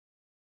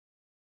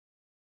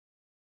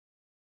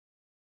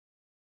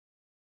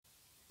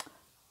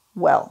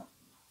Well,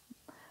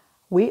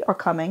 we are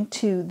coming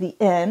to the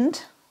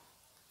end,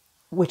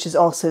 which is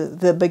also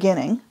the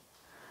beginning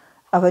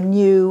of a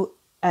new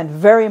and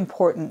very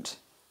important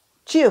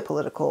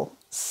geopolitical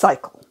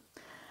cycle,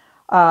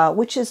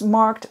 which is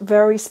marked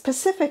very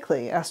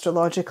specifically,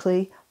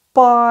 astrologically,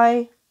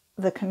 by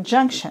the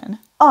conjunction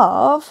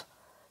of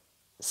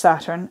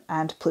Saturn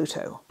and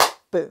Pluto.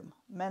 Boom,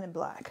 men in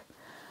black.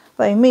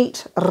 They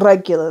meet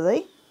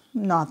regularly,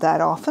 not that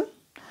often.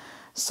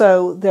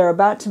 So they're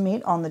about to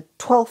meet on the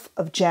 12th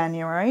of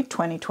January,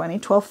 2020,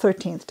 12th,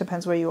 13th,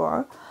 depends where you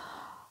are.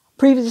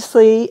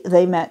 Previously,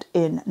 they met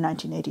in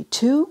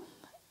 1982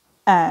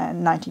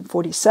 and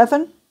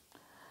 1947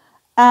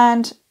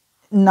 and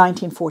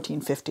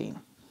 1914-15.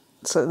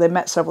 So they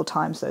met several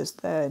times, those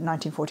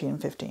 1914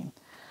 and 15.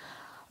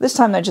 This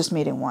time they're just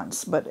meeting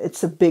once, but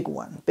it's a big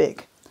one,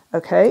 big.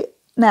 Okay,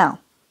 now,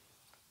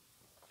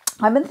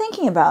 I've been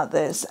thinking about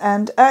this,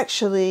 and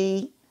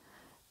actually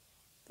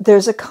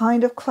there's a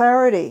kind of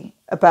clarity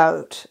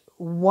about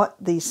what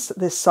this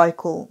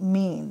cycle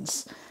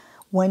means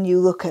when you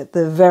look at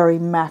the very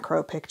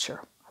macro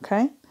picture,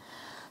 okay?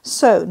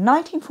 So,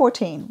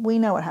 1914, we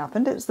know what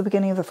happened. It was the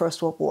beginning of the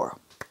First World War.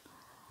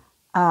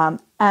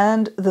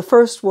 And the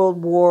First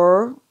World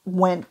War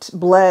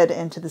bled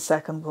into the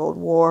Second World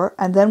War,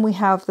 and then we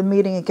have the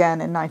meeting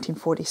again in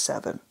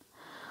 1947,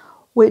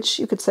 which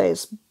you could say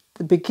is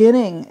the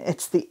beginning,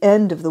 it's the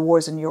end of the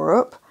wars in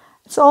Europe.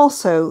 It's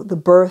also the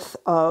birth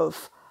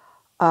of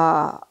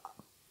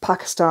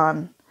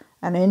Pakistan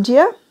and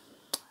India.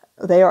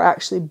 They are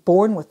actually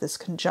born with this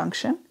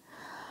conjunction.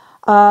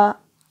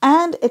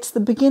 And it's the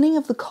beginning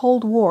of the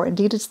Cold War.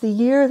 Indeed, it's the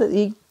year that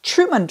the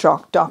Truman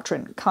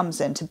Doctrine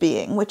comes into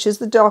being, which is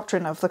the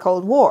doctrine of the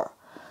Cold War.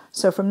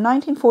 So from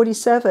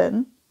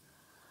 1947,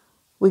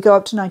 we go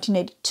up to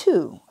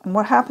 1982. And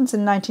what happens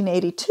in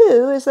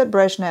 1982 is that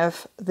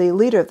Brezhnev, the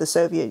leader of the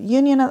Soviet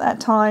Union at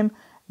that time,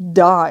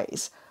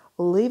 dies,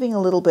 leaving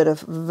a little bit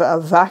of a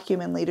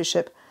vacuum in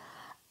leadership.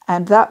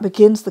 And that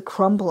begins the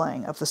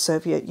crumbling of the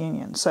Soviet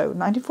Union. So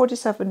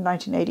 1947,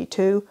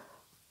 1982,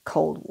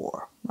 Cold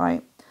War,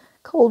 right?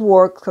 Cold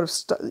War,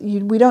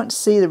 we don't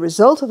see the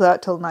result of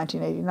that till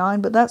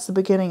 1989, but that's the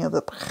beginning of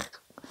the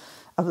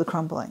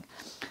crumbling.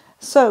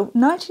 So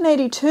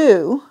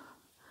 1982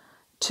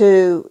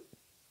 to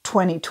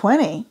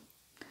 2020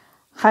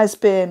 has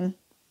been,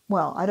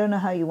 well, I don't know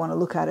how you want to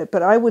look at it,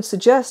 but I would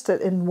suggest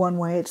that in one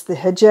way it's the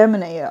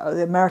hegemony,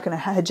 the American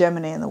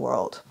hegemony in the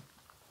world.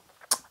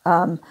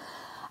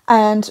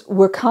 And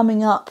we're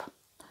coming up.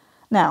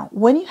 Now,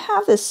 when you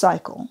have this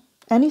cycle,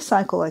 any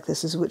cycle like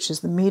this, which is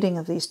the meeting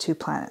of these two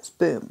planets,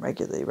 boom,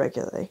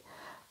 regularly,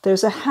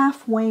 there's a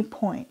halfway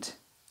point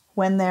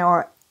when they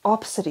are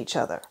opposite each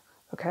other,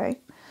 okay?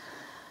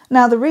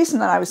 Now, the reason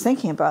that I was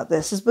thinking about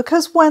this is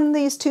because when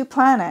these two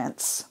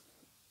planets,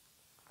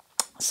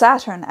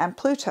 Saturn and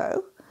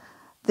Pluto,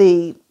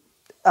 the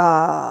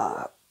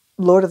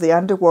Lord of the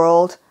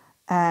Underworld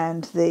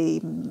and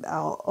the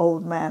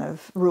Old Man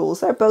of Rules,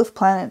 they're both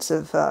planets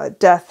of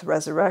death,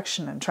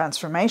 resurrection, and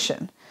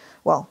transformation.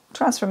 Well,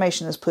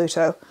 transformation is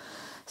Pluto.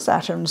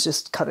 Saturn's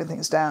just cutting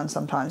things down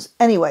sometimes.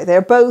 Anyway, they're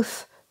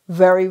both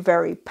very,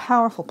 very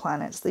powerful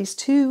planets. These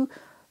two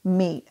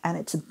meet, and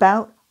it's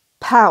about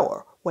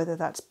power, whether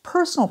that's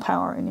personal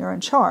power in your own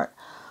chart,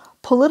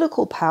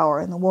 political power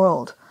in the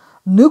world,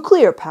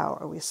 nuclear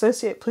power. We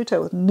associate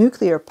Pluto with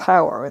nuclear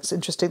power. It's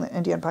interesting that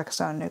India and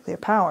Pakistan are nuclear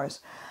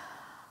powers.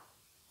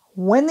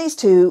 When these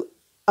two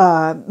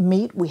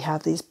meet, we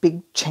have these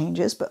big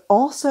changes, but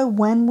also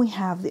when we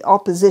have the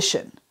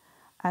opposition.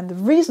 And the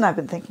reason I've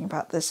been thinking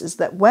about this is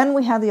that when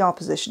we had the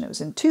opposition, it was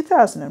in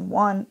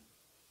 2001,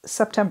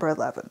 September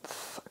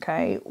 11th,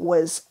 okay,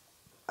 was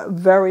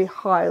very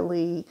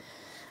highly,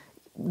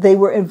 they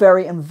were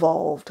very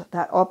involved.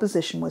 That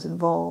opposition was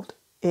involved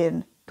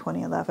in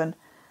 2011.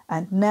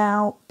 And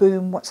now,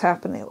 boom, what's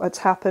happening? What's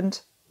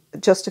happened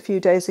just a few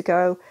days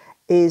ago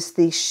is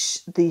the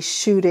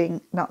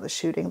shooting, not the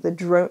shooting, the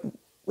drone,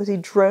 was he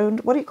droned?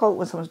 What do you call it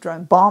when someone's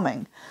drone?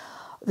 Bombing.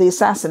 The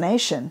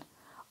assassination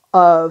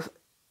of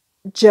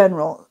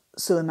General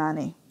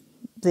Soleimani,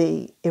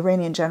 the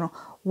Iranian general,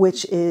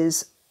 which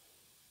is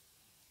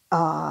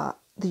the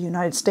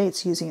United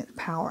States using its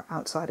power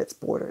outside its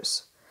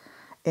borders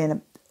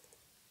in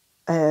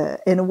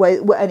a way.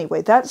 Well,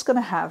 anyway, that's going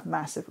to have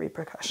massive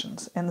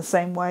repercussions in the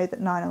same way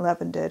that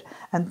 9/11 did,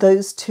 and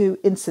those two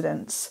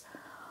incidents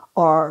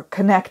are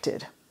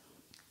connected.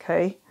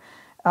 Okay,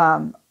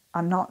 I'm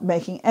not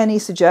making any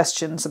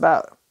suggestions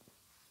about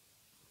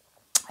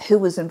who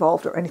was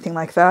involved or anything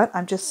like that.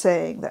 I'm just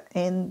saying that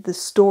in the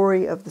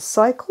story of the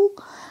cycle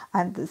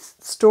and the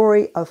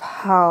story of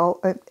how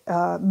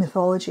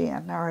mythology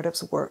and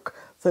narratives work,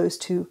 those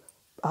two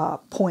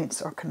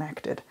points are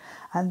connected.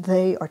 And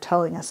they are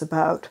telling us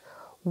about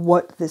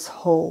what this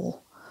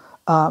whole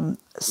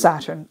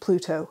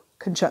Saturn-Pluto,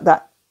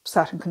 that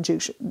Saturn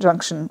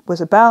conjunction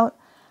was about.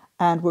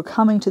 And we're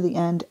coming to the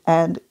end,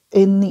 and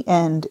in the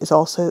end is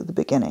also the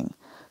beginning.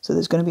 So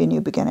there's going to be a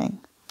new beginning.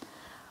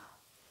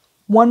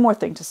 One more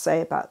thing to say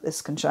about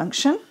this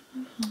conjunction.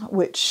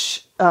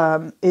 which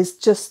is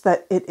just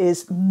that it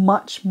is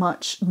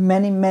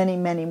many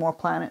more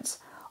planets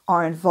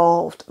are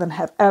involved than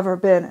have ever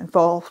been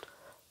involved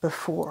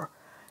before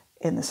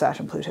in the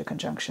Saturn-Pluto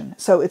conjunction.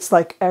 So it's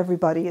like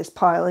everybody is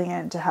piling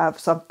in to have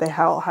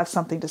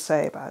something to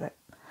say about it.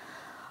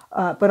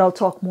 But I'll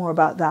talk more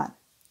about that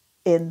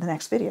in the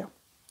next video.